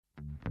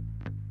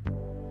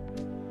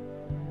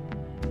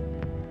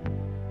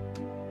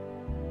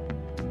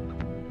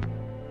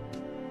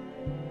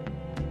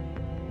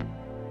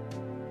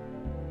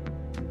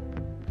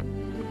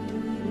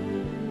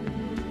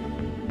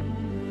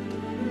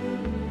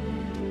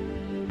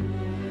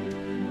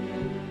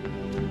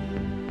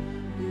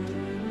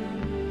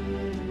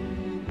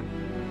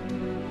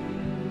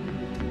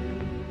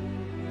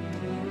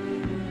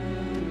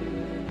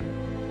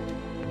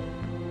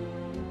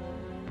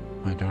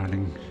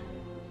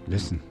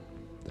Listen,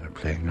 they're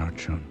playing our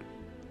tune.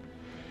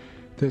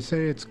 They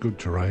say it's good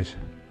to write,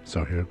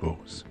 so here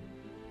goes.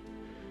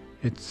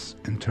 It's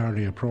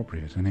entirely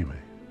appropriate anyway.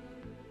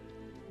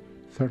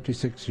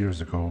 36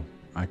 years ago,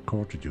 I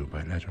courted you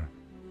by letter.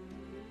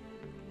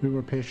 We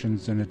were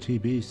patients in a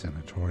TB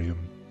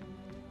sanatorium,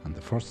 and the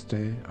first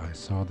day I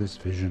saw this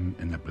vision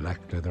in a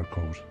black leather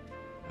coat,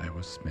 I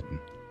was smitten.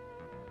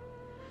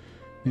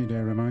 Need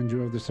I remind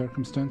you of the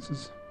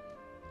circumstances?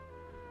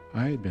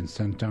 I had been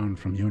sent down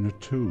from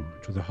Unit 2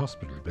 to the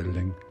hospital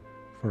building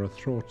for a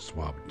throat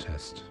swab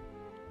test.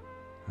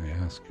 I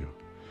ask you,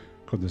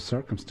 could the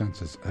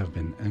circumstances have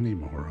been any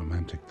more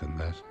romantic than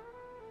that?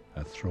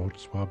 A throat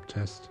swab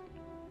test?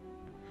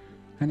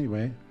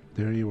 Anyway,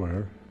 there you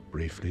were,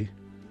 briefly.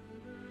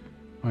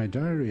 My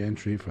diary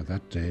entry for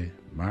that day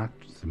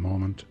marked the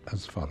moment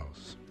as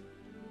follows.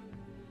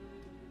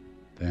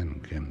 Then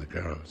came the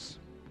girls.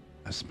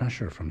 A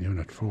smasher from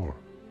Unit 4,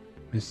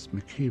 Miss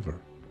McKeever.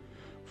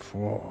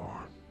 4.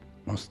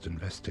 Must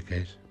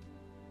investigate.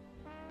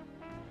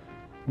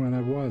 Well,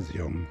 I was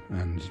young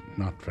and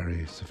not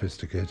very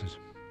sophisticated.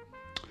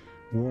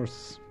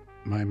 Worse,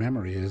 my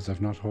memory is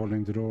of not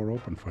holding the door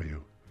open for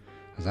you,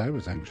 as I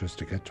was anxious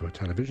to get to a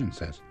television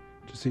set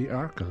to see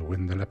Arkle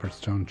win the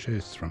Leopardstown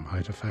Chase from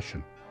Height of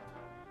Fashion.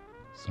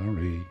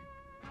 Sorry.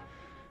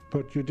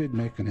 But you did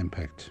make an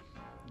impact.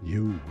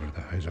 You were the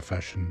height of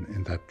fashion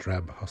in that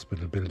drab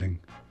hospital building,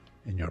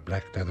 in your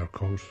black leather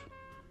coat.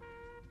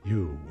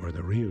 You were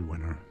the real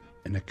winner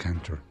in a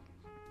canter.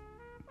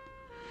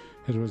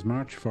 It was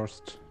March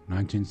 1st,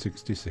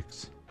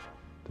 1966,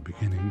 the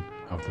beginning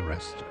of the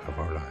rest of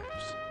our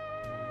lives.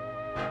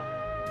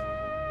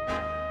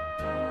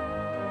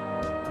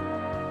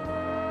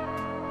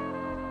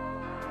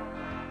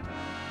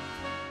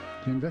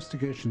 The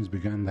investigations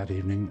began that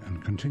evening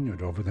and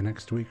continued over the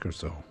next week or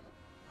so.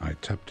 I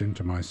tapped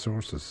into my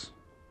sources.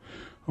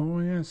 Oh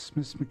yes,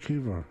 Miss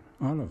McKeever,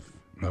 Olive,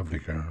 lovely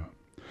girl.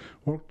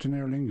 Worked in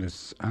Aer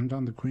Lingus and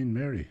on the Queen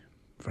Mary.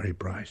 Very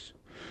bright.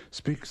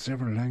 Speaks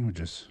several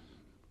languages.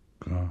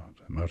 God,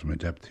 I'm out of my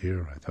depth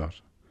here, I thought.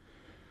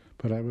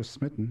 But I was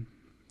smitten.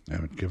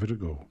 I would give it a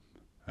go.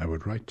 I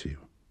would write to you.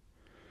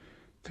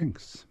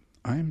 Thinks,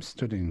 I'm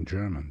studying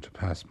German to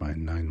pass my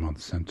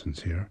 9-month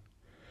sentence here.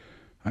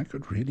 I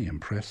could really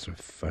impress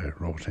if I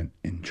wrote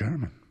in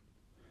German.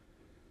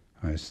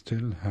 I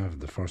still have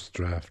the first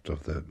draft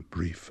of the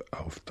Brief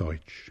auf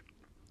Deutsch.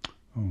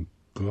 Oh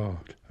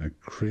God, I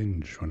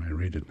cringe when I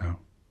read it now.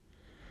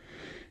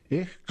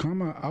 Ich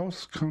komme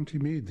aus County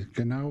Meath,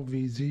 genau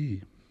wie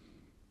Sie.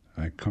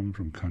 I come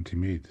from County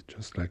Meath,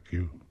 just like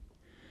you.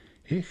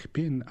 Ich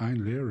bin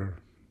ein Lehrer.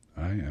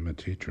 I am a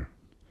teacher.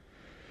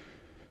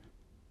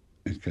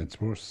 It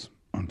gets worse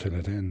until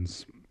it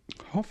ends.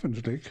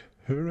 Hoffentlich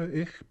höre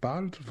ich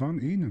bald von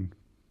Ihnen.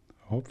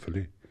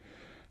 Hopefully,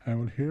 I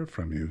will hear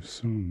from you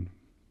soon.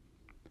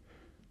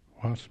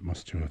 What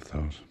must you have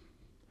thought?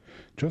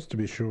 Just to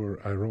be sure,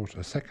 I wrote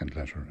a second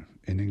letter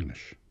in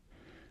English.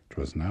 It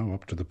was now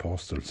up to the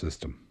postal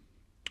system.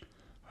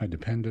 I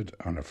depended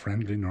on a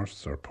friendly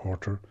nurse or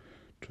porter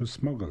to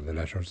smuggle the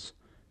letters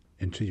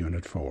into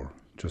Unit 4,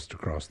 just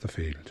across the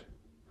field.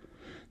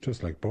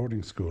 Just like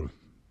boarding school.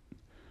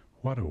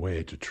 What a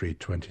way to treat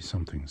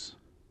 20-somethings.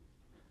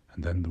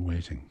 And then the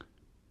waiting.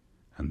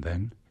 And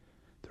then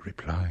the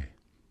reply.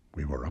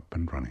 We were up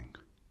and running.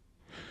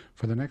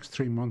 For the next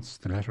 3 months,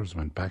 the letters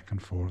went back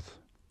and forth.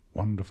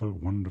 Wonderful,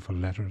 wonderful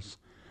letters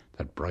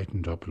that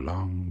brightened up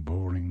long,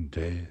 boring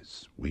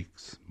days,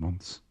 weeks,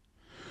 months.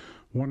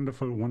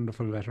 Wonderful,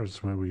 wonderful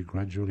letters where we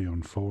gradually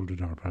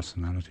unfolded our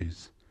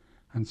personalities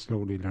and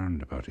slowly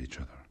learned about each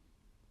other.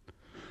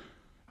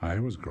 I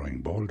was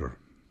growing bolder.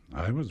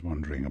 I was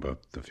wondering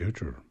about the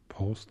future,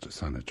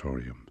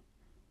 post-sanatorium.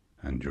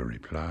 And your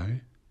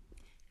reply?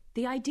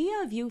 The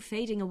idea of you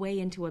fading away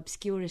into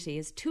obscurity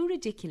is too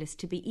ridiculous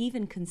to be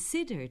even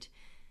considered.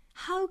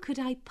 How could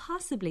I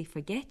possibly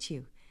forget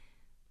you?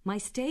 My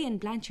stay in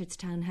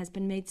Blanchardstown has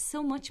been made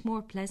so much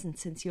more pleasant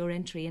since your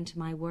entry into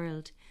my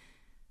world.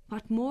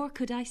 What more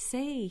could I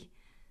say?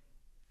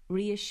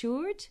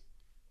 Reassured?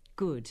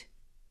 Good.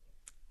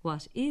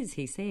 What is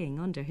he saying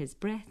under his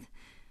breath?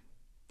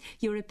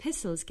 Your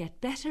epistles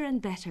get better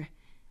and better.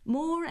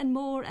 More and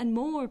more and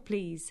more,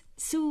 please.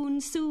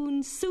 Soon,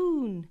 soon,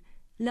 soon.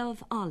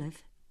 Love,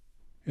 Olive.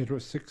 It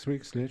was 6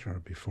 weeks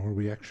later before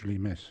we actually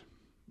met.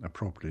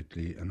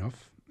 Appropriately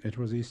enough, it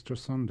was Easter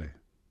Sunday,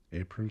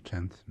 April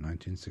 10th,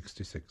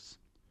 1966.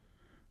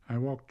 I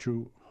walked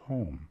you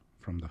home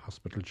from the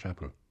hospital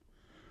chapel,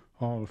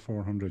 all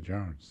 400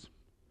 yards.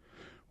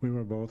 We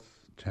were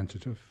both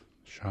tentative,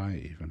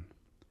 shy even,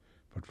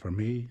 but for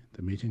me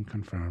the meeting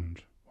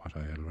confirmed what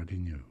I already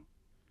knew.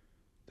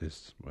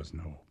 This was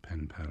no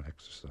pen pal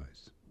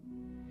exercise.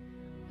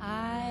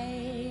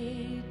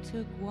 I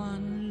took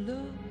one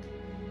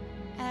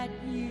look at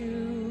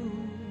you.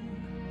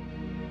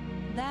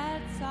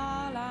 That's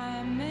all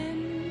I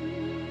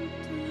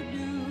meant to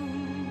do.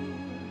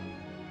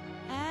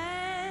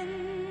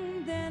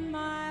 And then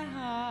my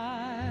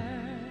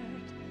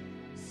heart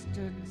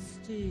stood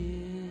still.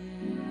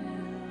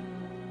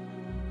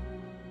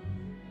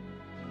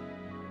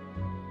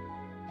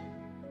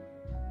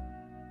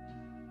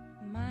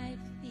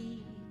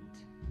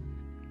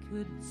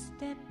 could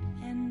step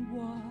and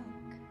walk,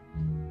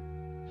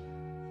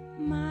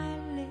 my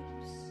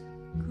lips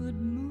could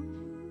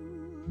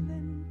move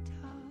and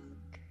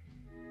talk,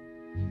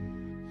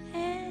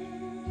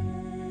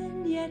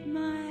 and yet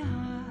my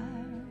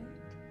heart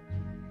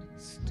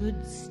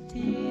stood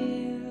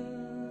still.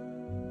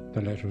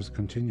 The letters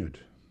continued.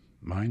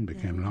 Mine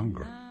became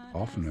longer,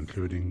 often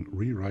including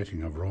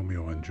rewriting of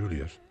Romeo and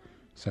Juliet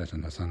set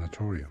in a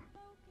sanatorium.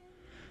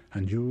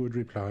 And you would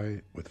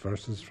reply with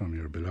verses from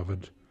your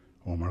beloved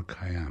Omar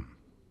Khayyam.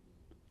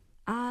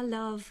 Ah,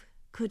 love,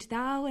 could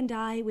thou and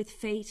I with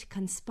fate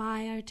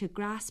conspire to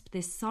grasp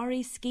this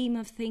sorry scheme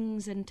of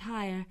things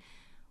entire,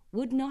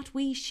 would not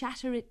we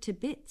shatter it to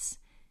bits,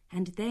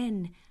 and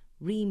then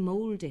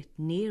remould it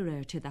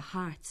nearer to the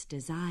heart's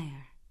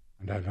desire?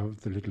 And I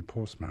loved the little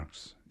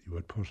postmarks you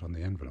would put on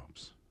the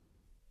envelopes.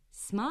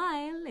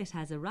 Smile, it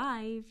has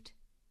arrived.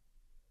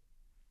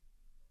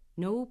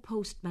 No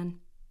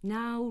postman,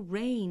 now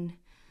rain,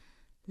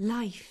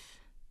 life.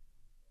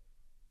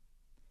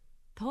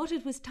 Thought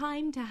it was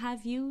time to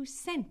have you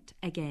sent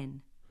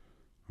again.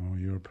 Oh,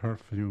 your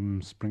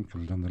perfume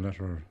sprinkled on the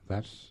letter,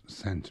 that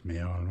sent me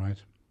all right.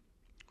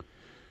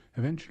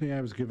 Eventually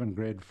I was given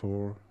grade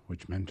 4,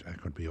 which meant I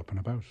could be up and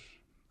about.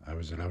 I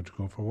was allowed to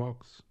go for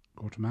walks,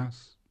 go to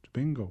mass, to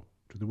bingo,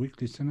 to the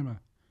weekly cinema,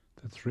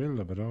 the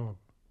thrill of it all.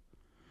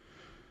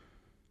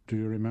 Do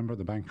you remember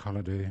the bank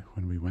holiday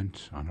when we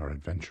went on our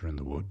adventure in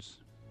the woods?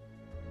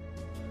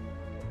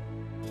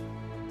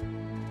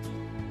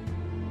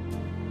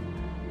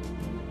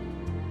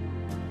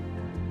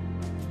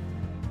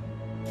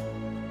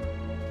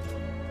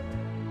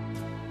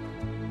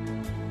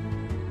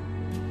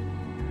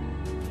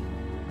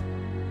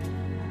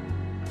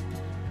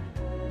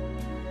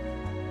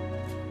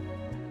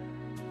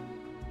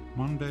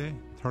 Monday,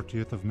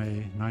 30th of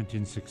May,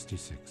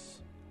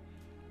 1966.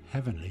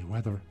 Heavenly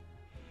weather.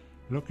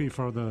 Lucky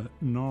for the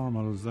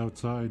normals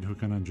outside who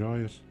can enjoy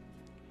it.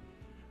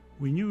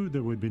 We knew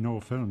there would be no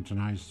film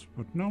tonight,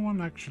 but no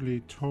one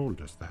actually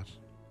told us that.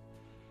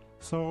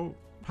 So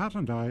Pat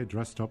and I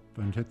dressed up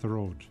and hit the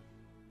road.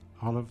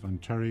 Olive and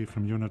Terry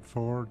from Unit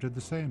 4 did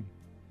the same.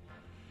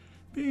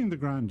 Being the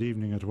grand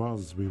evening it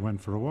was, we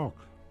went for a walk.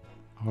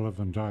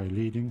 Olive and I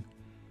leading,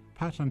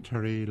 Pat and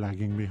Terry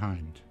lagging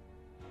behind.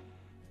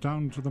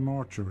 Down to the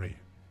mortuary.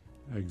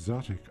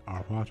 Exotic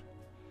or what?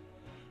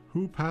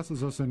 Who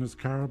passes us in his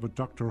car but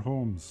Dr.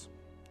 Holmes?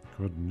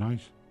 Good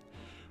night.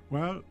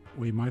 Well,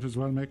 we might as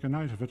well make a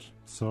night of it.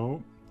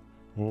 So,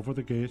 over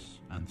the gate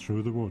and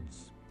through the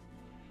woods.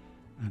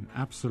 An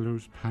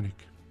absolute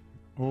panic.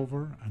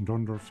 Over and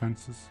under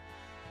fences.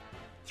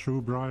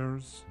 Through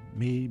briars,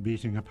 me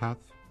beating a path,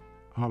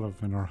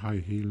 Olive in her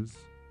high heels.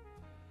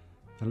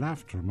 The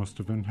laughter must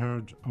have been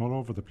heard all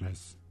over the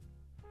place.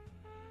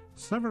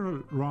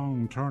 Several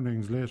wrong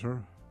turnings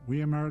later,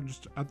 we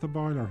emerged at the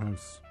boiler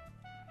house,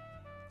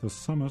 the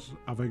summit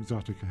of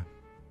Exotica.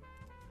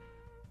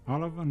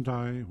 Olive and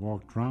I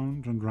walked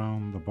round and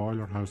round the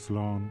boiler house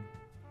lawn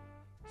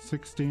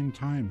 16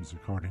 times,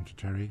 according to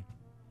Terry,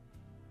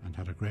 and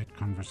had a great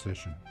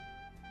conversation.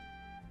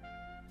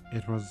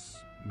 It was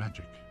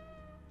magic.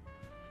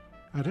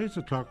 At 8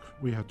 o'clock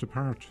we had to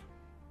part.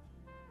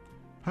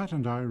 Pat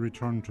and I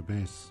returned to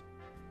base.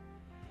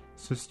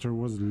 Sister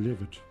was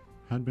livid,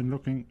 had been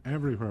looking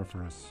everywhere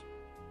for us.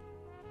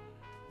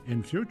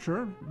 In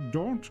future,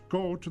 don't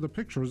go to the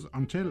pictures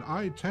until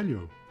I tell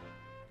you.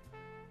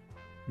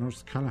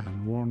 Nurse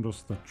Callahan warned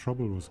us that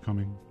trouble was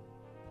coming.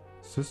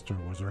 Sister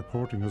was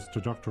reporting us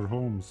to Dr.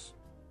 Holmes.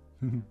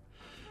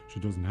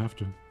 She doesn't have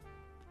to.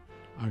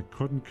 I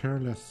couldn't care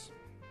less.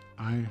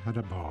 I had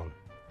a ball.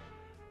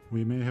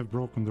 We may have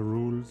broken the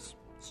rules,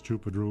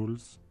 stupid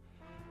rules,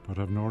 but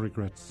have no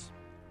regrets.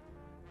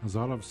 As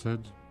Olive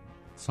said,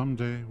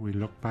 someday we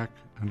look back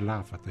and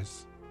laugh at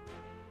this.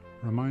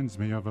 Reminds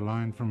me of a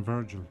line from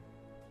Virgil.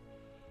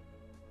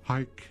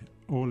 Haec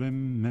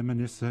olim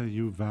meminisse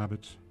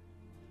juvabit.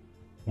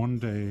 One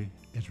day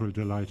it will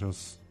delight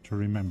us to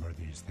remember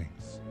these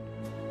things.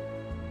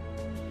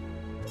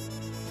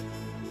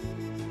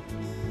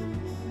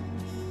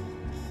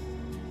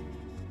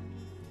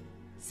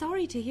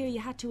 Sorry to hear you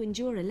had to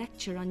endure a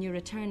lecture on your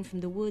return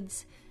from the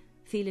woods.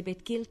 Feel a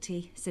bit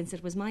guilty, since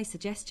it was my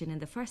suggestion in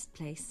the first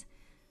place.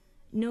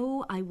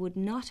 No, I would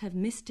not have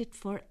missed it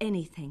for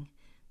anything.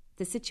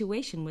 The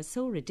situation was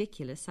so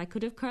ridiculous I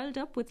could have curled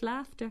up with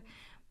laughter.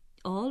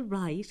 All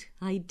right,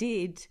 I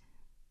did.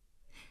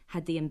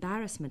 Had the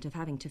embarrassment of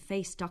having to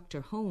face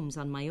Dr. Holmes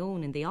on my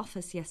own in the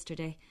office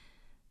yesterday.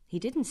 He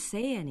didn't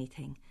say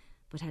anything,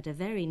 but had a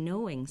very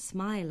knowing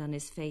smile on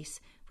his face,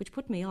 which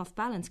put me off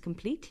balance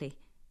completely.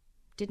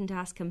 Didn't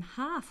ask him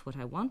half what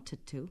I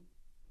wanted to.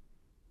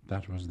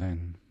 That was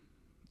then,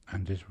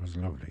 and it was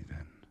lovely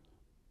then,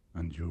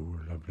 and you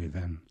were lovely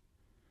then,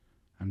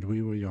 and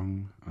we were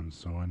young and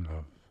so in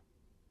love,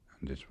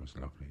 and it was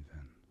lovely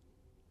then.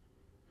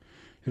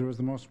 It was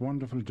the most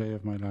wonderful day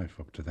of my life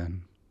up to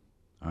then.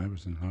 I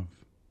was in love.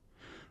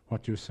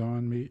 What you saw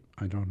in me,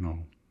 I don't know,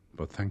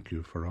 but thank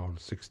you for all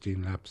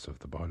 16 laps of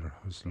the boiler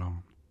house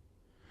lawn.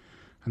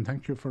 And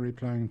thank you for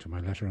replying to my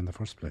letter in the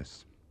first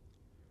place.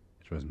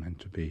 It was meant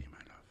to be, my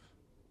love.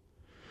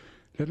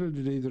 Little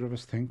did either of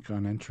us think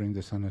on entering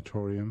the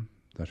sanatorium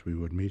that we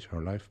would meet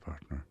our life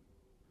partner.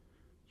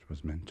 It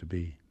was meant to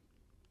be.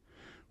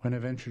 When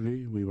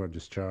eventually we were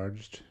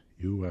discharged,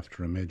 you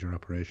after a major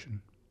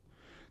operation,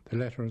 the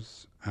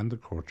letters and the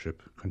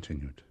courtship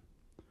continued.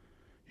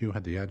 You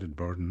had the added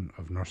burden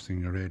of nursing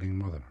your ailing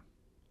mother.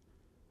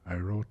 I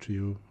wrote to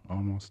you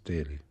almost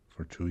daily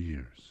for 2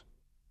 years.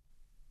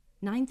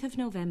 9th of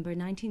November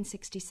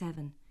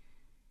 1967.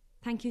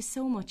 Thank you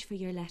so much for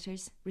your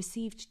letters.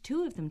 Received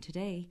 2 of them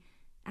today,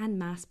 and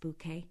mass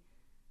bouquet.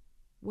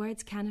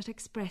 Words cannot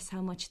express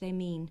how much they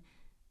mean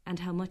and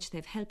how much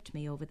they've helped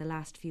me over the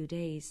last few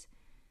days.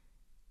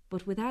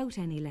 But without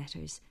any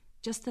letters,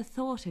 just the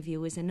thought of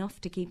you is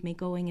enough to keep me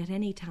going at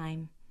any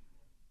time.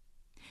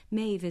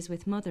 Maeve is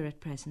with Mother at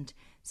present,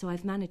 so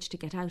I've managed to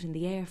get out in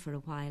the air for a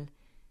while.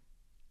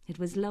 It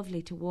was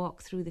lovely to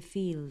walk through the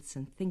fields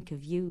and think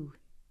of you.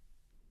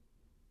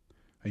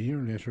 A year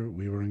later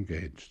we were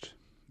engaged.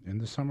 In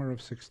the summer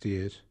of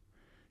 '68,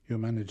 you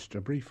managed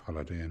a brief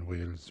holiday in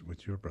Wales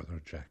with your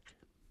brother Jack.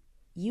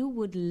 You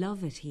would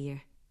love it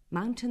here.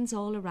 Mountains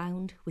all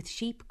around, with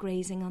sheep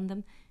grazing on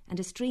them, and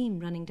a stream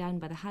running down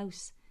by the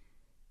house.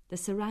 The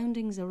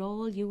surroundings are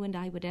all you and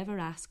I would ever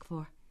ask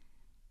for.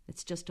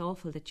 It's just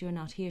awful that you're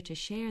not here to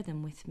share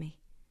them with me.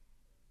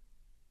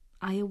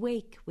 I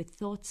awake with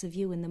thoughts of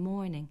you in the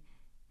morning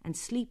and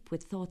sleep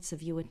with thoughts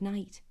of you at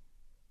night.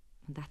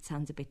 That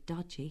sounds a bit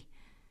dodgy.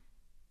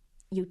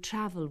 You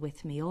travel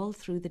with me all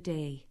through the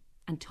day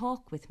and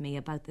talk with me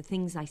about the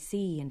things I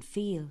see and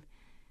feel.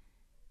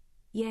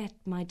 Yet,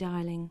 my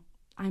darling,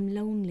 I'm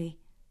lonely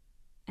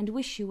and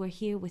wish you were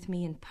here with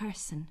me in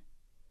person.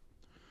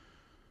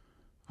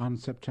 On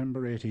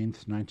September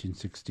 18th,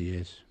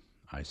 1968,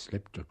 I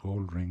slipped a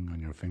gold ring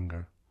on your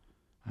finger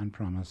and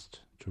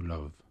promised to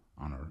love,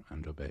 honour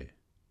and obey.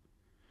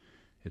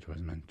 It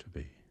was meant to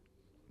be.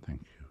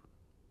 Thank you.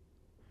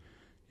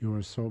 You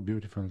were so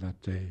beautiful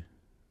that day.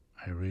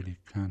 I really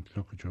can't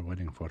look at your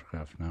wedding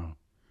photograph now.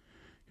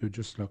 You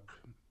just look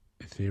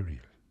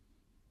ethereal.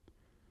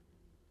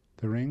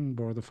 The ring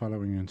bore the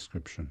following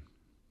inscription: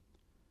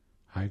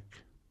 Haec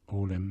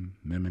olim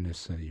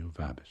meminisse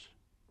juvabit.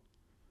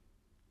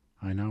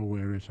 I now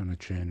wear it on a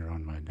chain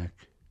around my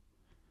neck.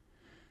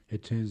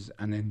 It is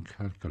an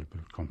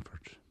incalculable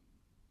comfort.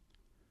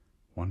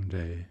 One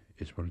day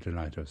it will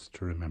delight us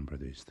to remember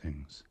these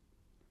things.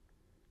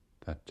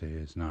 That day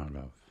is now,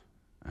 love,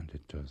 and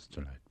it does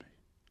delight me.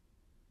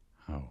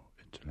 How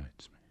it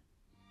delights me.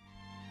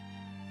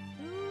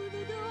 Through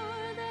the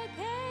door there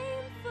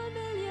came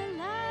familiar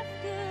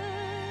laughter.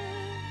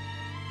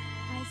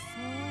 I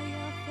saw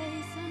your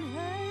face and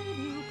heard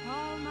you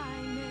call my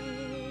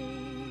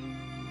name.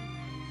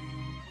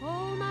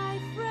 Oh, my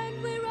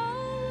friend, we're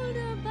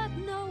older but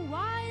no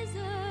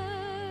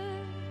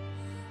wiser,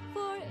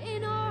 for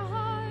in our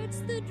hearts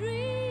the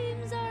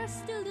dreams are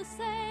still the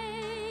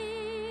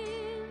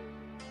same.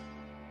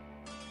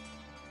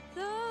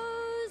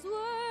 Those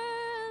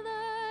were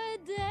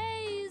the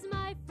days,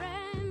 my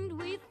friend,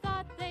 we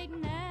thought they'd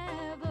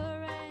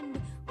never end.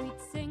 We'd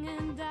sing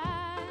and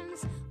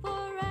dance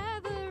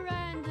forever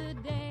and a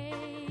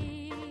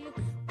day.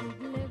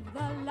 We'd live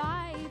the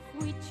life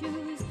we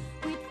choose.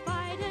 We'd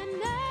fight and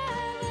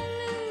never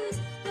lose.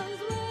 Those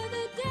were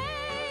the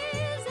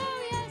days,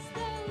 oh yes,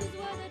 those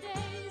were the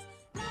days.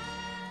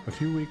 A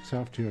few weeks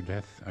after your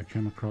death, I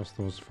came across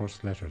those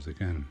first letters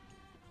again.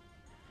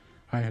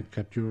 I had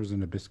kept yours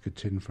in a biscuit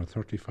tin for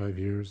 35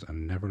 years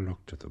and never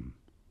looked at them.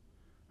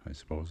 I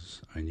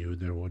suppose I knew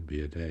there would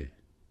be a day.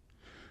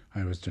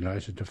 I was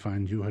delighted to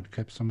find you had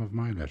kept some of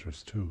my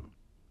letters too.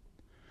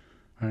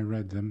 I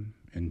read them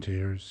in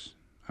tears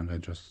and I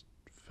just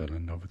fell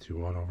in love with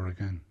you all over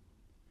again.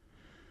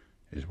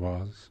 It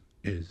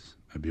is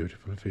a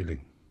beautiful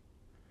feeling.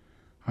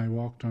 I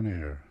walked on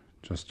air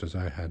just as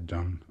I had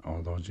done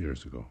all those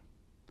years ago.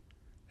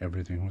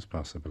 Everything was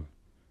possible.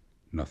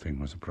 Nothing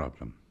was a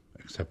problem,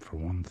 except for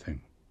one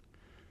thing.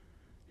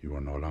 You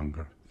were no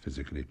longer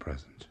physically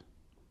present.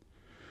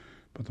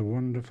 But the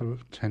wonderful,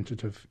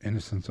 tentative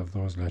innocence of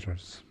those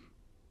letters,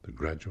 the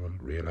gradual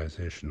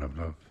realization of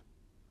love,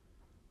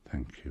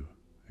 thank you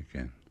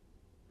again.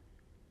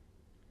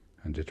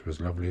 And it was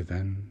lovely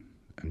then,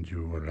 and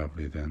you were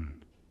lovely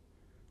then,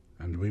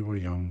 and we were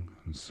young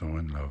and so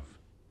in love,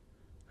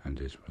 and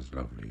it was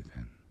lovely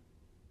then.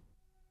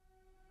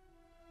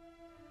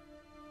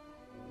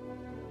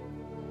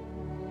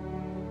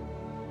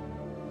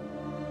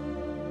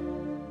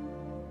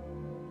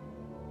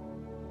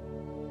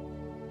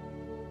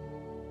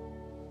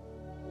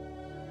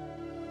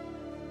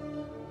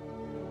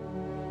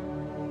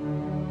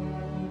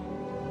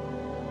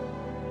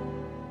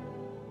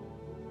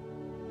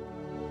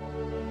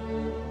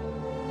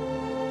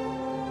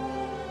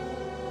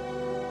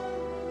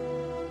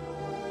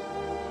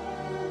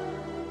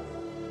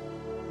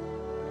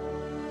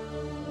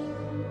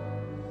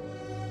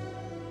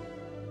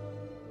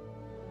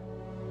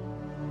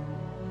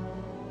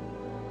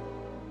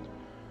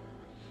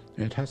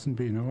 It hasn't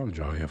been all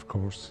joy, of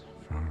course,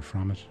 Far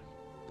from it.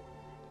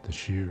 The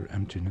sheer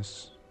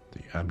emptiness,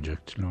 the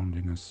abject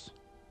loneliness,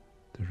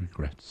 the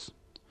regrets.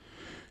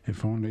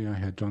 If only I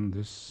had done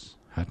this,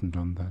 hadn't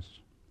done that.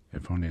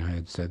 If only I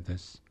had said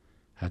this,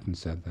 hadn't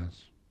said that.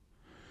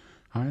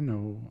 I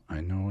know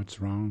it's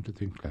wrong to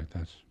think like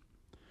that.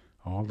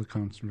 All the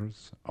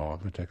counsellors, all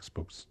the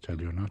textbooks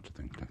tell you not to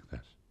think like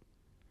that.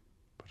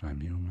 But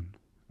I'm human,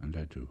 and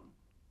I do.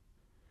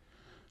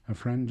 A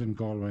friend in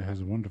Galway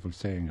has a wonderful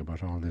saying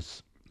about all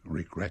this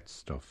regret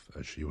stuff,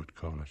 as she would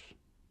call it.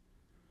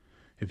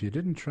 If you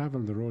didn't travel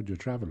the road you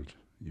travelled,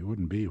 you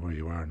wouldn't be where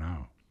you are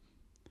now.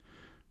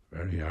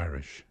 Very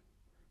Irish,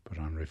 but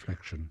on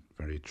reflection,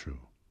 very true.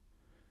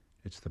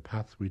 It's the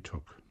path we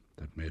took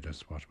that made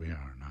us what we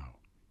are now.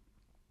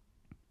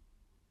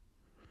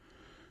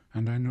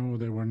 And I know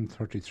there weren't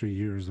 33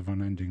 years of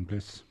unending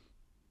bliss.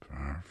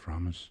 Far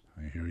from it,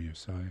 I hear you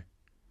sigh.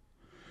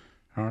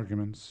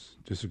 Arguments,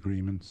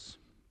 disagreements,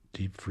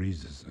 deep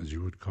freezes, as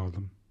you would call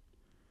them.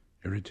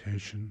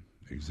 Irritation,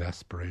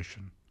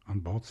 exasperation, on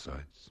both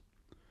sides.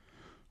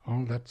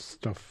 All that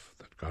stuff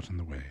that got in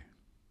the way.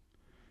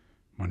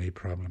 Money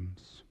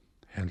problems,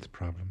 health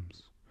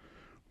problems,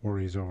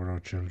 worries over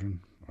our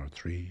children, our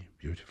 3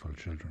 beautiful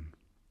children.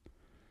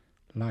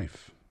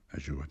 Life,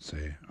 as you would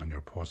say on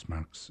your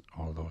postmarks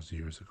all those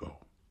years ago.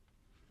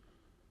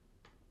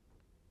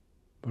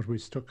 But we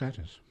stuck at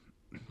it.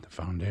 The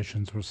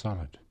foundations were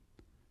solid.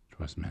 It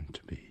was meant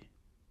to be.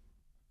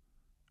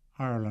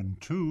 Ireland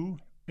 2,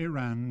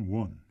 Iran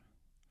 1.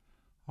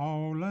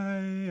 Ole,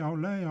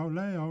 ole,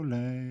 ole,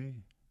 ole.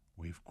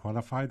 We've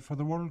qualified for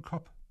the World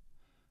Cup.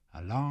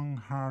 A long,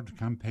 hard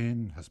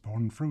campaign has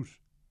borne fruit.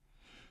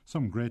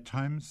 Some great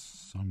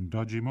times, some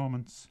dodgy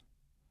moments.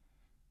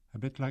 A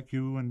bit like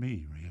you and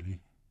me,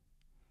 really.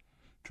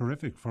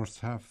 Terrific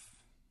first half,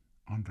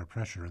 under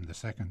pressure in the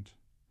second.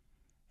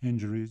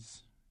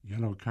 Injuries,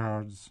 yellow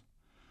cards,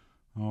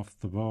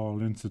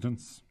 off-the-ball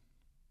incidents.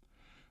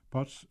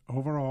 But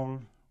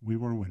overall, we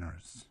were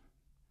winners.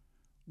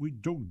 We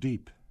dug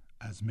deep,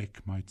 as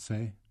Mick might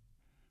say.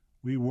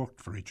 We worked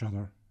for each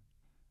other.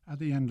 At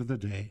the end of the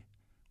day,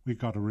 we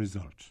got a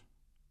result.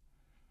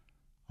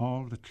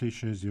 All the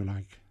clichés you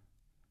like,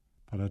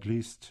 but at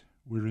least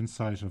we're in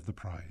sight of the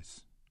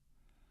prize.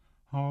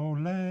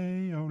 Ole,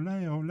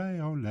 ole,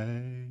 ole, ole.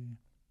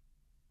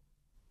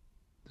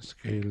 The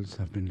scales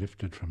have been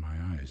lifted from my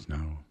eyes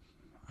now.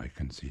 I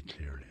can see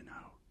clearly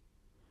now.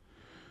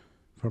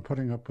 For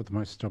putting up with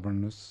my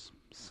stubbornness,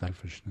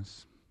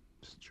 selfishness,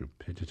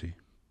 stupidity,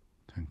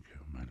 thank you,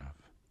 my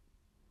love.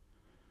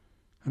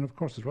 And of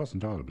course it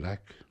wasn't all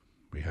black.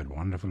 We had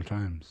wonderful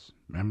times,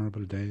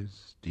 memorable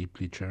days,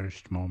 deeply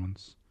cherished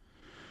moments.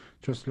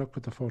 Just look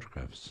at the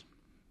photographs.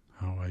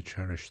 How I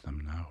cherish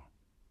them now.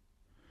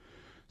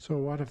 So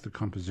what if the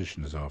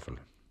composition is awful?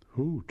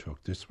 Who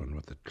took this one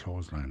with the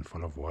clothesline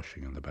full of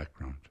washing in the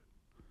background?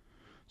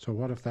 So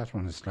what if that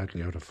one is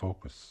slightly out of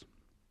focus?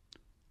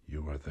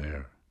 You were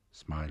there,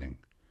 smiling.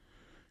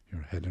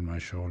 Your head in my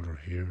shoulder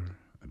here,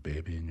 a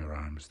baby in your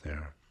arms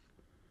there.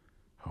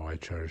 How I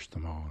cherished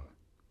them all.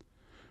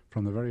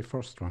 From the very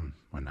first one,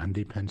 when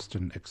Andy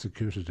Penston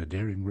executed a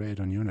daring raid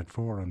on Unit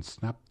 4 and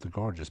snapped the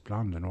gorgeous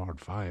blonde in Ward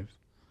 5,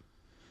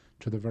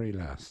 to the very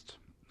last,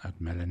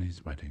 at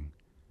Melanie's wedding,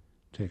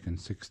 taken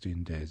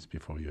 16 days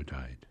before you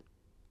died.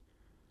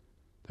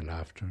 The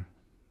laughter,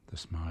 the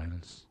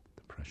smiles,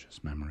 the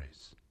precious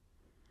memories.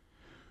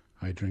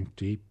 I drink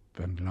deep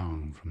and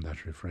long from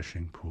that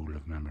refreshing pool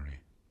of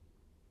memory.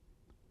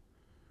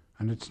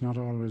 And it's not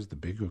always the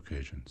big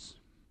occasions.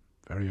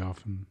 Very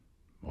often,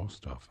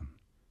 most often,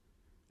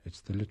 it's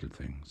the little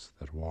things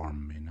that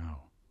warm me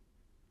now.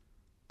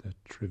 The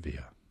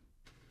trivia.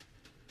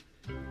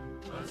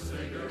 A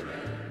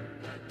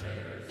cigarette that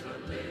bears a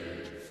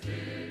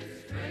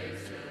lipstick's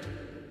traces,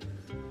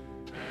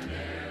 an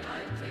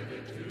airline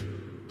ticket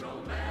to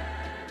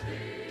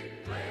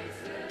romantic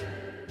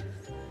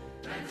places,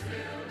 and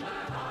still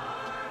my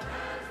heart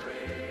has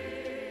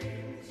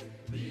wings.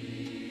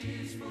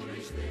 These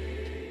foolish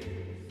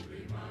things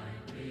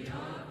remind me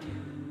of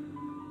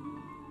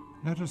you.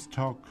 Let us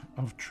talk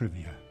of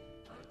trivia.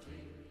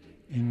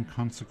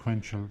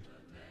 Inconsequential,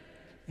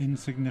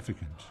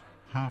 insignificant,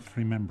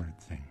 half-remembered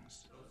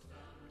things.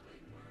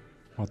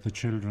 What the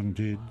children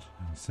did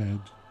and said,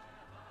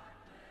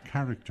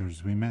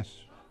 characters we met,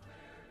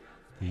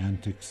 the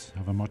antics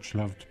of a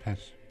much-loved pet.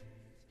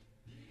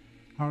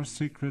 Our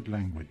secret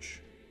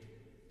language.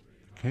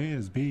 K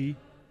is B,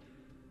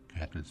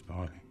 kettle's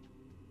boiling.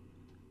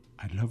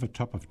 I'd love a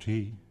cup of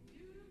tea.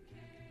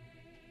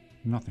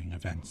 Nothing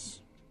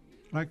events.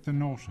 Like the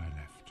note I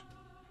left.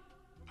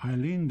 I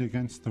leaned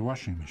against the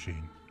washing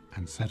machine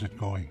and set it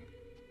going.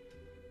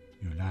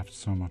 You laughed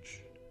so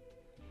much.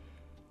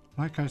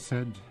 Like I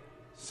said,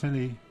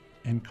 silly,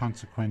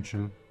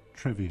 inconsequential,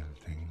 trivial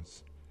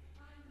things.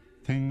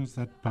 Things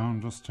that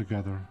bound us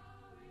together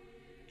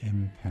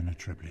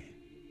impenetrably.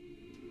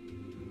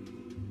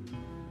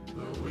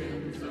 The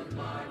winds of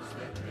March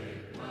that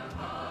make my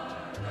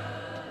heart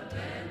a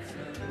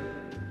dancer,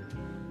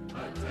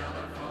 a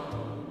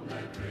telephone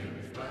that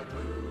rings but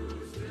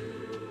who's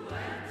to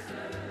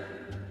answer,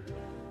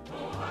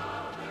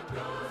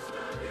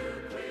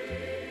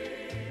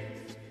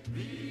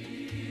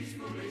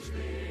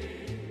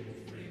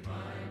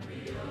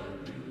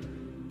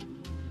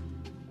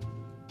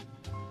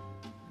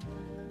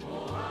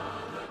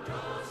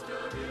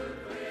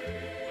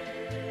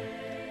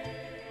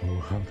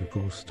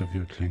 ghost of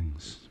you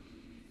clings.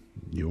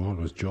 You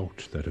always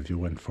joked that if you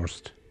went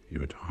first, you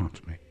would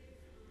haunt me.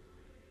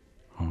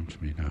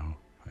 Haunt me now,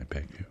 I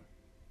beg you.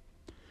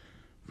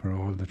 For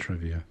all the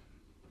trivia,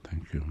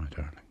 thank you, my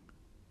darling.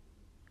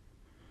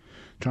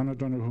 John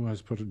O'Donoghue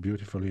has put it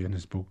beautifully in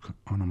his book,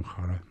 Onam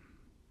Chara.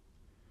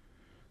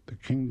 The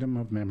kingdom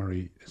of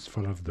memory is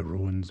full of the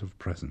ruins of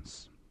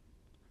presence.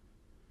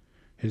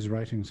 His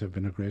writings have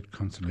been a great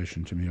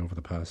consolation to me over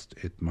the past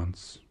 8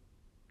 months,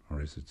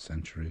 or is it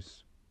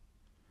centuries?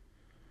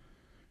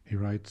 He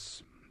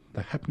writes,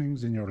 "The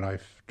happenings in your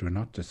life do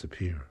not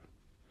disappear.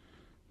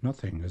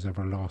 Nothing is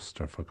ever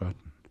lost or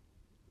forgotten.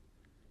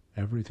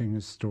 Everything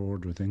is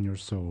stored within your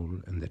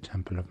soul in the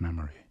temple of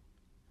memory."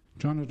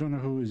 John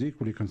O'Donoghue is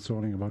equally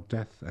consoling about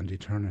death and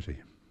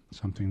eternity,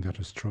 something that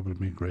has troubled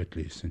me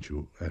greatly since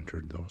you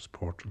entered those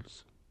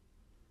portals.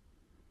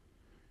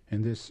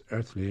 In this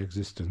earthly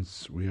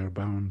existence, we are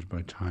bound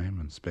by time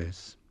and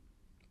space.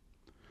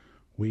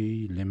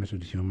 We,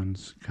 limited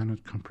humans,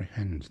 cannot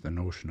comprehend the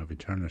notion of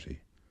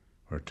eternity,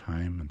 where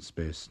time and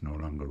space no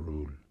longer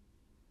rule.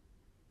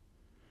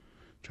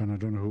 John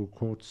O'Donoghue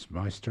quotes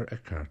Meister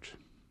Eckhart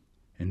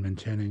in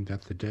maintaining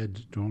that the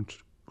dead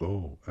don't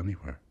go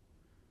anywhere.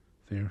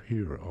 They are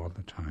here all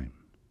the time.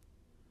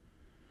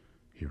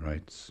 He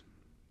writes,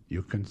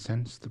 "You can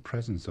sense the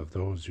presence of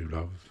those you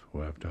love who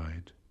have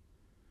died.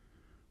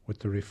 With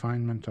the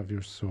refinement of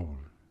your soul,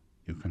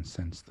 you can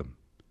sense them.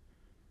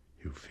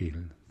 You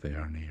feel they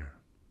are near."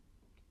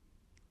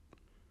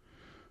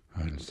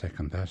 I'll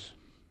second that.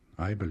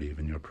 I believe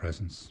in your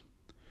presence.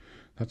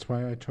 That's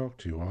why I talk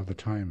to you all the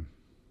time.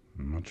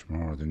 Much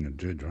more than you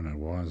did when I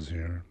was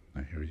here,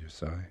 I hear you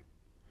sigh.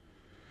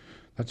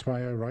 That's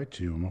why I write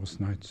to you most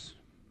nights.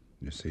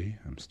 You see,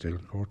 I'm still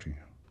courting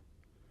you.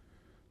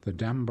 The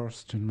dam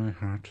burst in my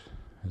heart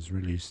has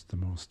released the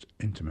most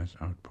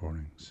intimate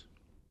outpourings.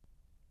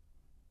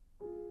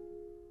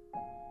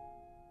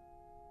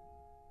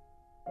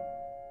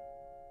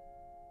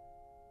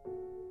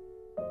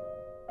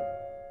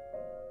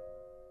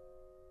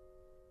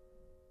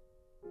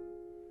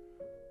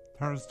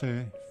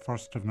 Thursday,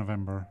 1st of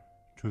November,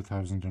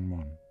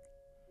 2001.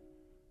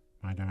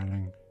 My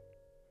darling,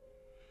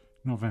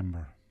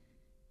 November.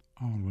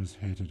 Always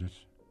hated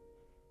it.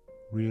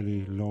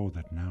 Really loathe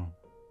it now.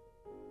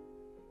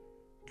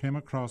 Came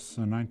across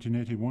a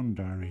 1981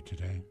 diary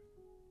today.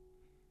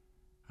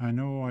 I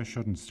know I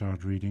shouldn't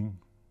start reading,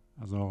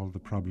 as all the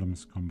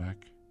problems come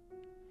back.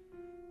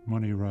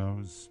 Money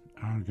rows,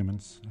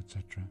 arguments,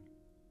 etc.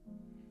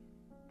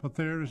 But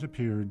there it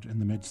appeared in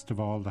the midst of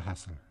all the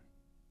hassle.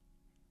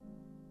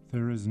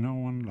 There is no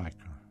one like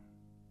her.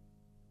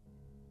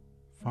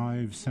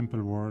 5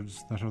 simple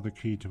words that are the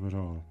key to it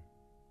all.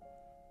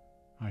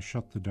 I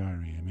shut the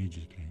diary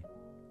immediately.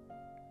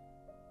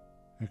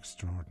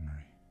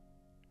 Extraordinary.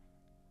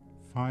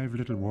 5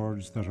 little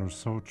words that are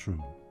so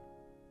true.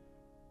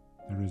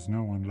 There is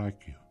no one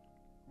like you.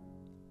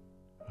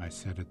 I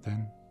said it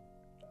then,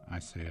 I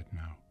say it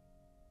now.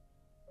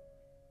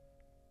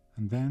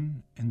 And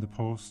then, in the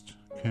post,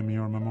 came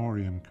your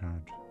memoriam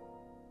card.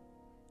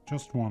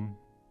 Just one.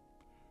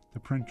 The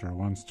printer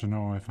wants to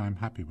know if I'm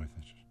happy with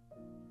it.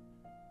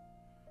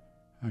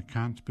 I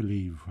can't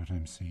believe what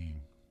I'm seeing.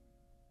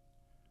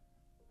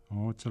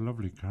 Oh, it's a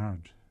lovely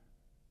card.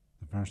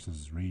 The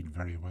verses read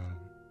very well.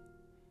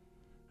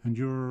 And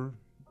you're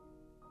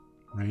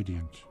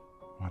radiant.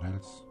 What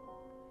else?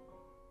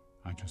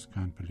 I just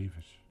can't believe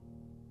it.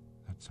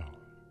 That's all.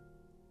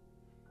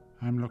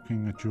 I'm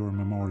looking at your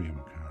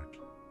memoriam card.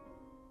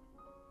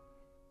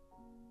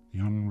 The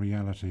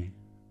unreality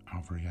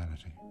of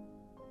reality.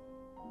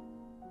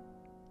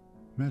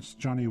 Met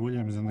Johnny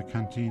Williams in the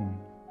canteen.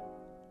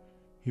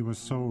 He was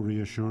so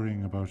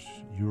reassuring about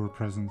your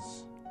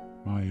presence,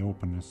 my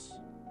openness.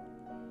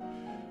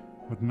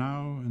 But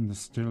now, in the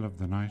still of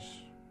the night,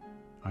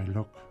 I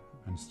look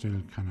and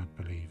still cannot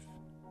believe.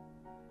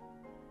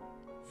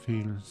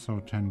 Feel so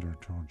tender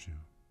towards you.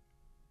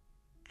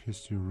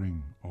 Kiss your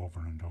ring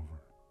over and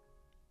over.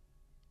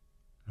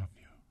 Love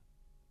you.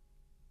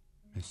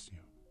 Miss you.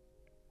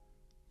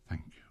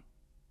 Thank you.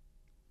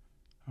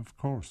 Of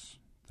course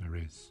there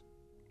was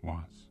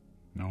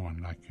no one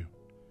like you.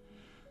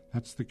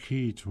 That's the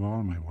key to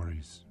all my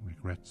worries,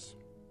 regrets.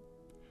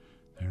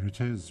 There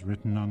it is,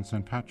 written on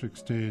St.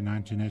 Patrick's Day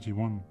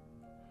 1981.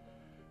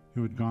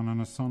 You had gone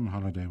on a sun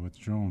holiday with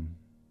Joan.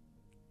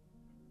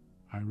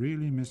 I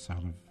really miss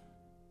Olive,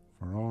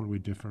 for all we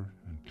differ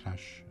and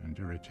clash and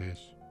irritate.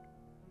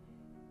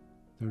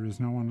 There is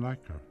no one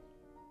like her,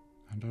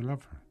 and I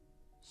love her,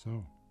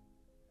 so.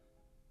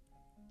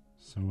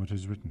 So it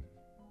is written,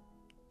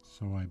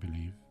 so I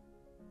believe,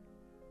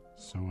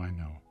 so I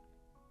know.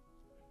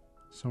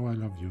 So I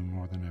love you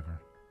more than ever.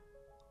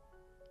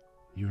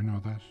 You know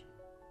that.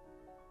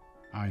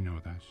 I know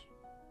that.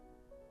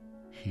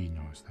 He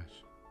knows that.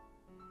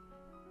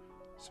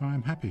 So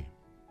I'm happy.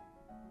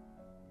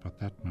 But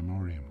that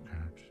memoriam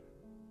card.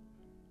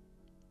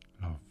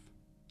 Love,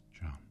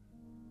 John.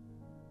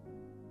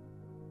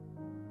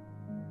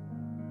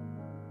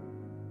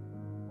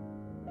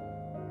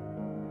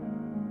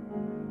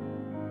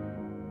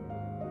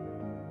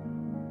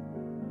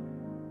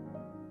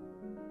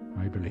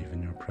 believe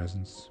in your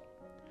presence.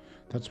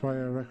 That's why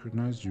I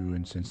recognised you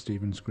in St.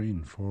 Stephen's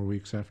Green 4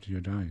 weeks after you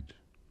died.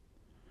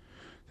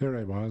 There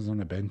I was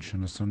on a bench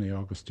on a sunny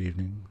August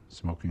evening,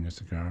 smoking a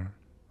cigar,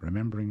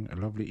 remembering a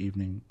lovely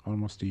evening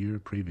almost a year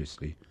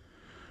previously,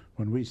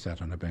 when we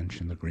sat on a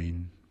bench in the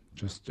green,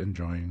 just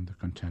enjoying the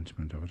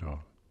contentment of it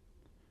all.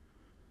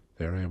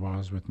 There I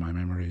was with my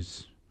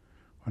memories,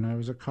 when I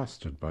was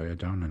accosted by a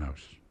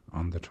down-and-out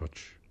on the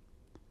touch.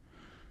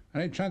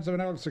 "Any chance of an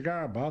old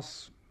cigar,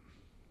 boss?"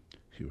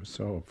 He was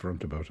so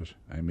upfront about it,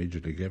 I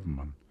immediately gave him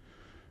one,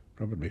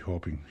 probably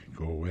hoping he'd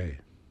go away.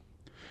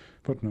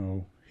 But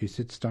no, he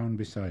sits down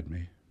beside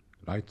me,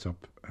 lights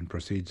up, and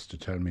proceeds to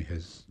tell me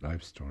his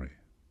life story.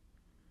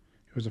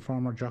 He was a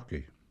former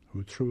jockey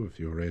who threw a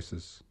few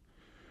races,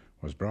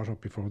 was brought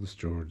up before the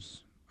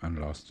stewards, and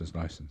lost his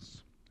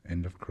licence.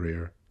 End of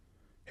career,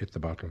 hit the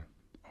bottle,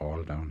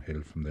 all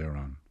downhill from there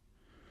on.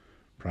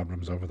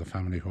 Problems over the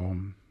family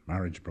home,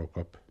 marriage broke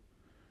up,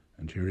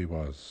 and here he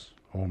was,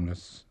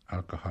 homeless,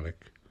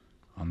 alcoholic,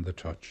 on the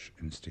touch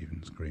in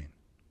Stephen's Green.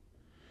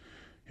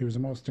 He was a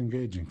most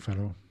engaging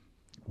fellow,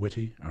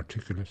 witty,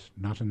 articulate,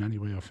 not in any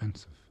way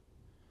offensive.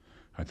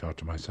 I thought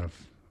to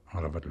myself,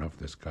 Olive would love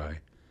this guy,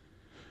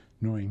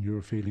 knowing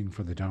your feeling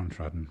for the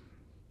downtrodden.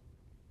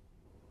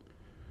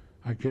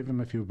 I gave him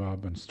a few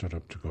bob and stood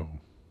up to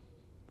go.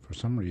 For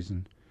some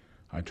reason,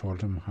 I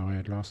told him how I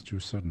had lost you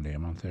suddenly a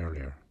month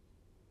earlier.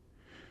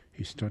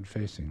 He stood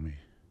facing me,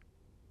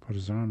 put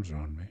his arms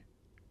round me,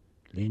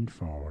 leaned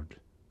forward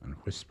and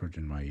whispered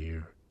in my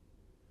ear,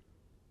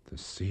 "The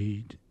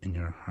seed in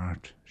your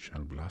heart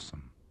shall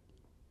blossom,"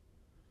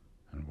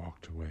 and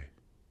walked away.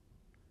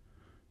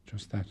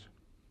 Just that,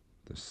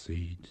 the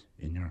seed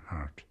in your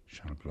heart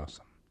shall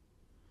blossom.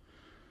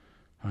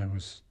 I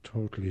was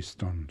totally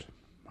stunned.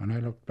 When I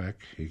looked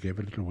back, he gave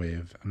a little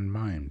wave and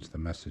mimed the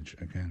message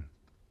again.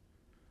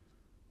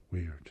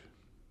 Weird.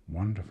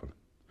 Wonderful.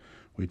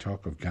 We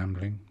talk of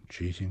gambling,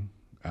 cheating,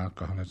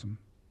 alcoholism,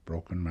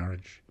 broken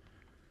marriage,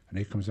 and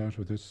he comes out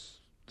with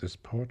this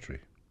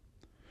poetry.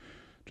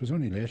 It was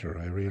only later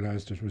I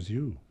realised it was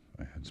you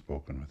I had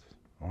spoken with,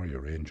 or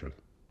your angel.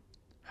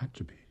 Had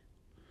to be.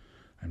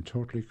 I'm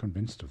totally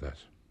convinced of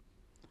that.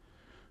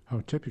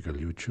 How typical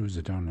you choose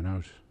a down and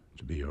out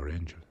to be your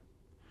angel.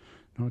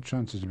 No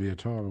chances to be a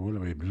tall,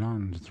 willowy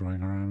blonde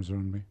throwing her arms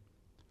around me.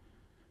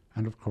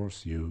 And of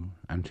course you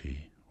and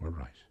he were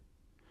right.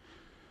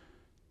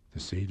 The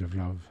seed of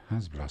love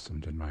has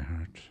blossomed in my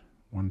heart,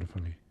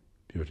 wonderfully,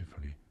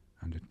 beautifully,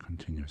 and it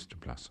continues to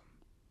blossom.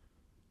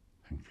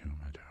 Thank you,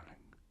 my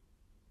darling.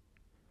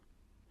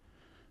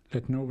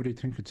 Let nobody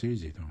think it's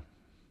easy, though.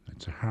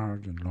 It's a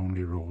hard and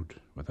lonely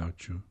road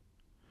without you.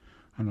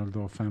 And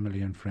although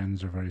family and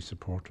friends are very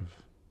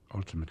supportive,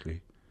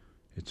 ultimately,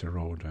 it's a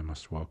road I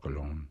must walk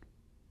alone.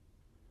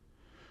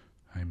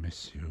 I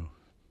miss you,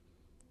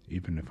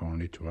 even if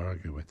only to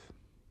argue with.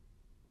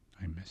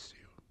 I miss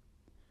you,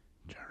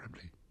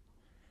 terribly,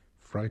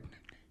 frighteningly.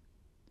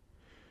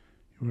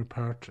 You were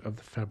part of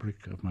the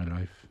fabric of my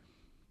life.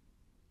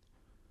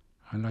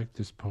 I like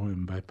this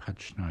poem by Pat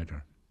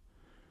Schneider,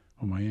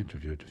 whom I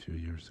interviewed a few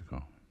years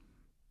ago.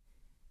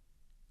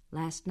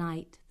 Last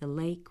night the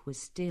lake was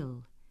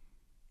still.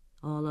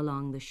 All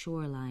along the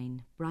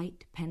shoreline,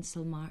 bright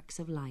pencil marks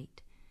of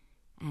light,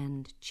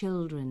 and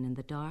children in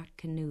the dark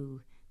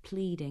canoe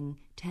pleading,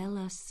 "Tell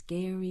us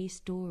scary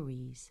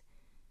stories."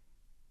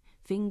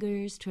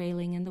 Fingers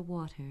trailing in the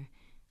water,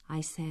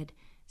 I said,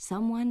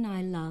 "Someone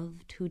I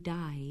loved who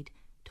died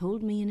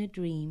told me in a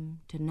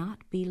dream to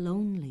not be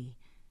lonely,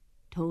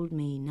 told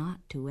me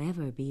not to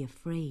ever be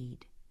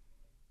afraid."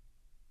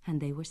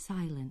 And they were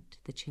silent,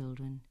 the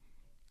children,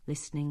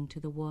 listening to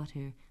the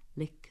water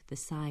lick the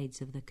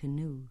sides of the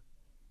canoe.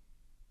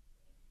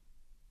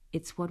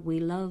 It's what we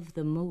love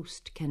the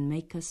most can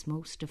make us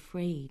most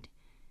afraid,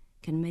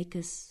 can make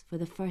us for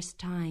the first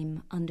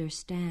time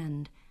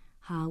understand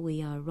how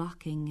we are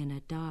rocking in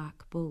a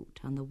dark boat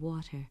on the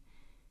water,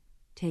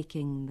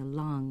 taking the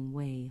long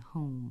way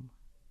home.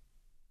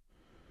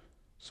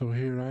 So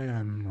here I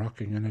am,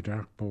 rocking in a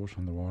dark boat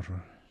on the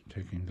water,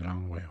 taking the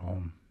long way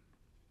home.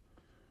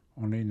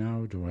 Only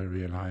now do I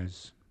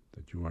realise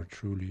that you are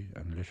truly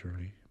and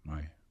literally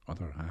my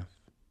other half.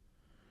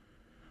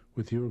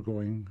 With your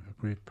going, a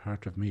great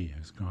part of me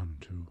has gone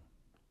too.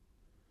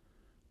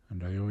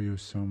 And I owe you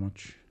so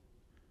much,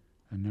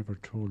 and never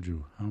told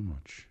you how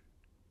much.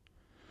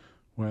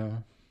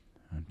 Well,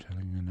 I'm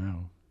telling you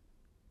now.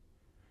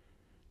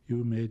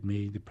 You made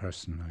me the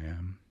person I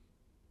am.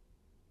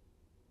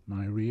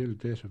 My real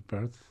date of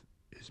birth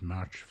is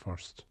March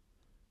 1st,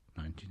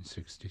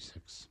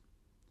 1966.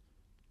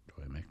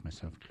 Do I make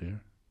myself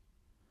clear?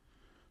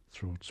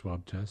 Throat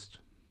swab test,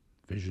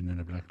 vision in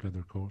a black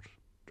leather coat,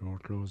 door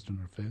closed in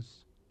her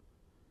face.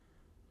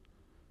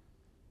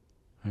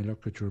 I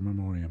look at your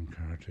memoriam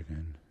card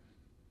again.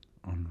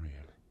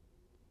 Unreal.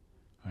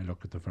 I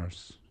look at the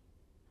verse.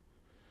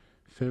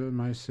 Fill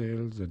my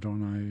sails,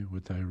 Adonai,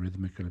 with thy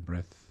rhythmical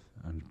breath,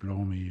 and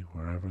blow me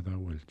wherever thou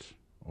wilt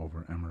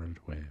over emerald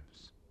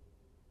waves.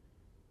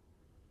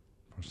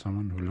 For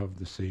someone who loved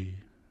the sea,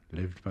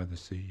 lived by the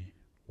sea,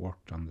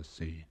 worked on the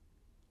sea,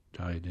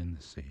 died in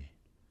the sea.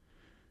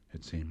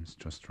 It seems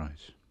just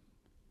right.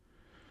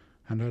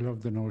 And I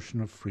love the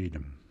notion of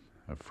freedom,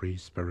 a free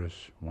spirit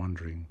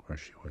wandering where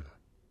she will.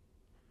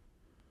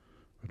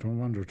 But don't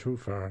wander too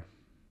far.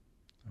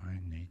 I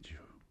need you,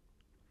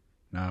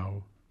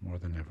 now more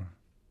than ever.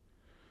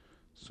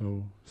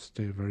 So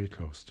stay very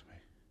close to me,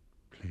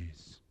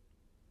 please,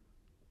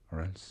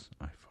 or else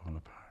I fall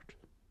apart.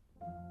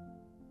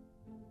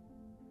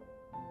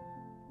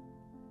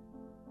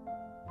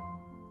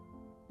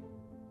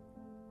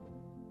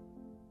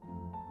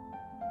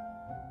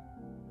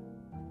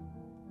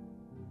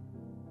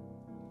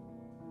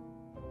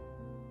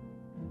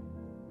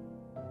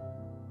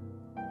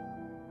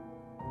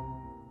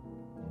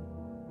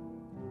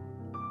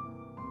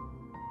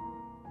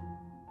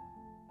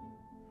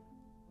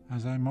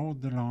 As I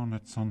mowed the lawn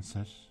at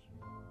sunset,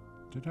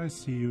 did I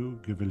see you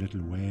give a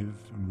little wave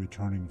on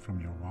returning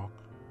from your walk?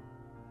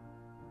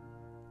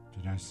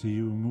 Did I see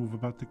you move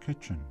about the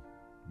kitchen,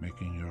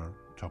 making your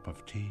cup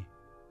of tea?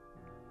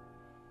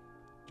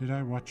 Did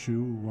I watch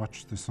you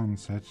watch the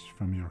sunset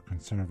from your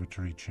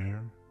conservatory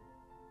chair?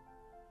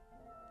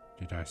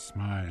 Did I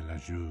smile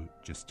as you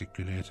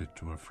gesticulated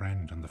to a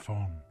friend on the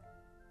phone?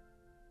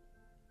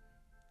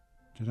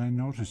 Did I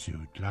notice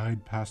you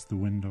glide past the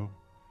window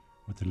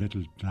with a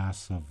little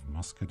glass of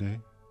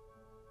muscadet?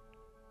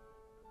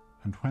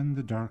 And when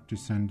the dark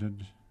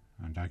descended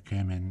and I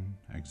came in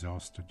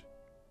exhausted,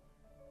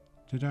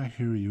 did I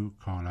hear you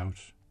call out,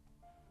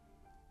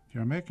 "If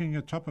you're making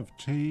a cup of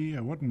tea,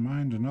 I wouldn't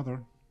mind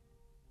another"?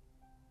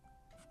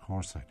 Of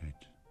course I did.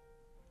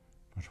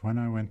 But when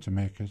I went to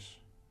make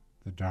it,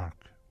 the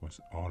dark was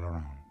all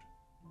around.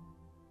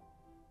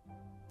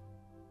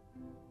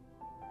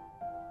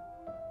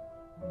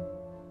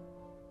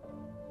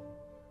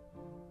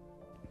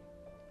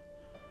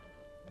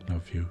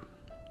 Love you,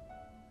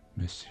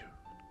 miss you.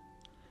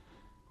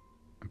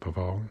 Above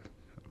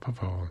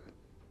all,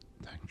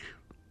 thank you.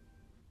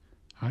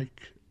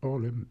 Haik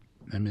olim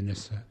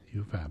eminissa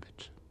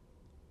juvabit.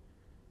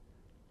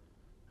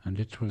 And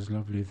it was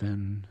lovely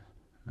then,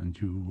 and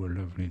you were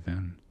lovely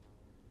then,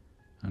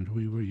 and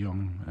we were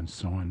young and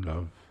so in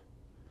love,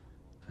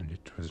 and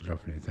it was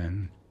lovely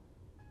then,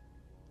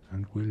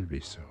 and will be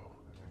so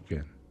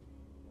again,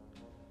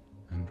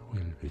 and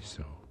will be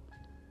so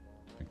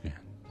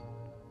again.